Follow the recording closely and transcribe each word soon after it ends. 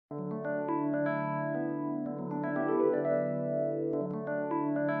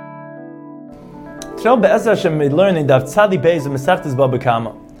Today, Be'ezras Hashem, we learn in Daf Tzadi Beis of Masechtas Bava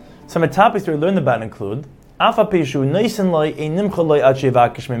Kama. Some of the topics we learn about include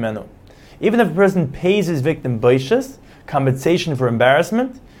even if a person pays his victim baishas, compensation for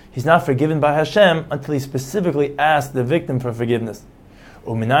embarrassment, he's not forgiven by Hashem until he specifically asks the victim for forgiveness.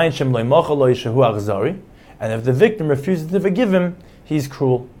 And if the victim refuses to forgive him, he's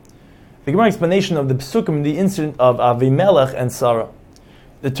cruel. The Gemara explanation of the Pesukim, the incident of Avimelech and Sarah.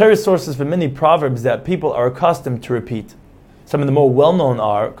 The Torah sources for many proverbs that people are accustomed to repeat. Some of the more well-known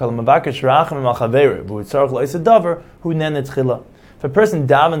are If a person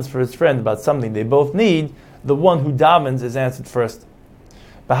davens for his friend about something they both need, the one who davens is answered first.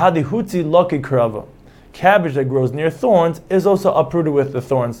 Cabbage that grows near thorns is also uprooted with the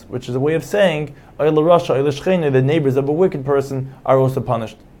thorns, which is a way of saying the neighbors of a wicked person are also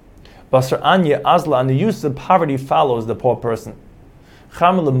punished. Basar Anya Azla, and the use of poverty follows the poor person. The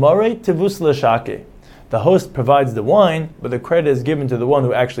host provides the wine, but the credit is given to the one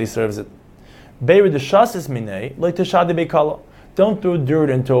who actually serves it. Don't throw dirt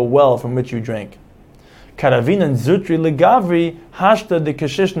into a well from which you drank.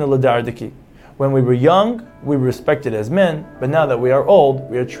 When we were young, we were respected as men, but now that we are old,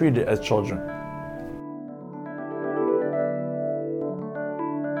 we are treated as children.